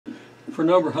for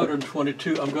number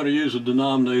 122, I'm going to use a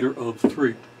denominator of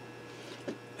 3.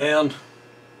 And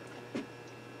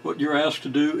what you're asked to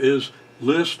do is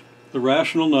list the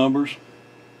rational numbers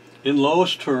in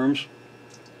lowest terms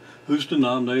whose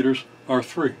denominators are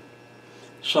 3.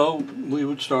 So we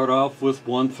would start off with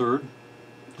 1/3,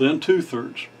 then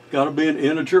 2/3. Got to be an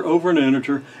integer over an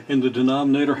integer, and the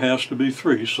denominator has to be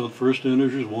 3. So the first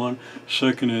integer is 1,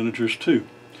 second integer is 2.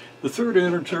 The third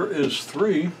integer is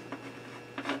 3,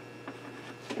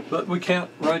 but we can't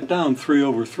write down 3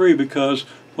 over 3 because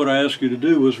what I asked you to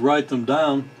do was write them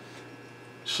down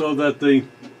so that they're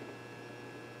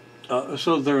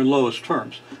in lowest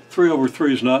terms. 3 over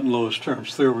 3 is not in lowest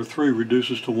terms. 3 over 3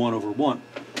 reduces to 1 over 1.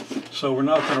 So we're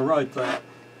not going to write that.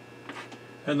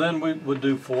 And then we would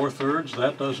do 4/3,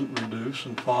 that doesn't reduce,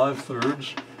 and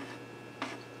 5/3,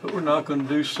 but we're not going to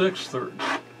do 6/3.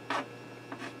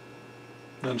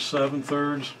 Then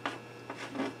 7/3,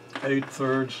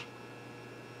 8/3,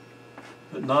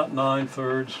 but not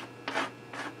 9/3,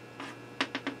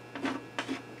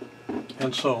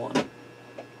 and so on.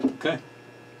 Okay?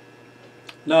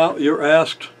 Now you're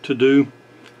asked to do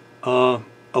a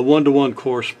one-to-one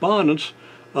correspondence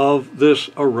of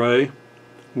this array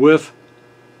with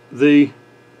the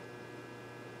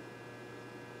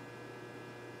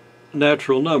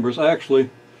natural numbers. Actually,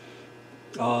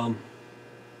 there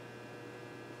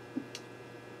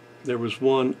was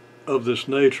one of this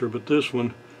nature, but this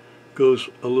one goes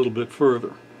a little bit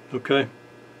further. Okay?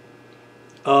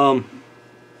 So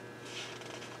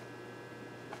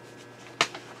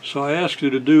I asked you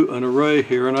to do an array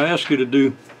here, and I asked you to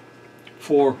do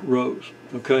 4 rows.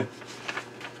 Okay?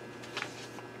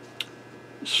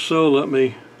 So let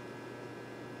me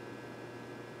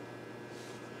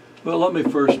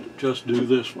first just do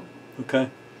this one. Okay?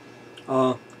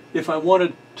 If I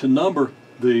wanted to number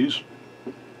these,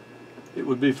 it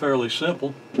would be fairly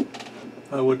simple.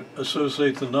 I would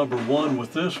associate the number 1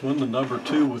 with this one, the number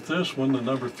 2 with this one, the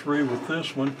number 3 with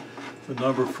this one, the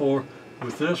number 4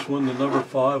 with this one, the number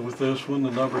 5 with this one,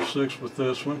 the number 6 with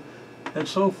this one, and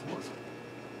so forth.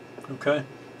 Okay?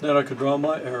 Then I could draw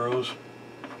my arrows.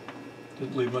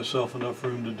 Didn't leave myself enough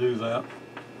room to do that.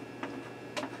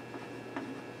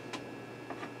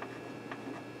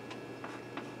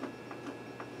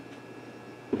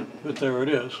 But there it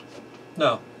is.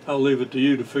 Now, I'll leave it to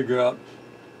you to figure out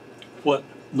what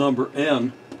number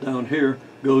n down here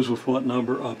goes with what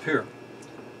number up here.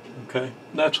 Okay?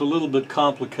 That's a little bit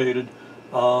complicated.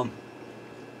 Now,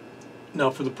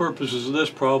 for the purposes of this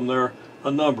problem, there are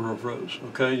a number of rows.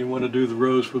 Okay? You want to do the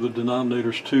rows where the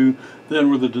denominator's 2, then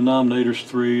where the denominator's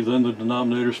 3, then the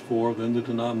denominator's 4, then the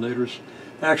denominator's...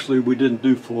 Actually, we didn't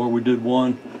do 4. We did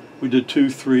 1, we did 2,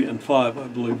 3, and 5, I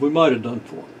believe. We might have done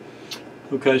 4.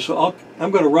 Okay, so I'm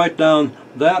going to write down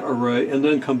that array and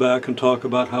then come back and talk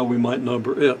about how we might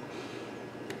number it.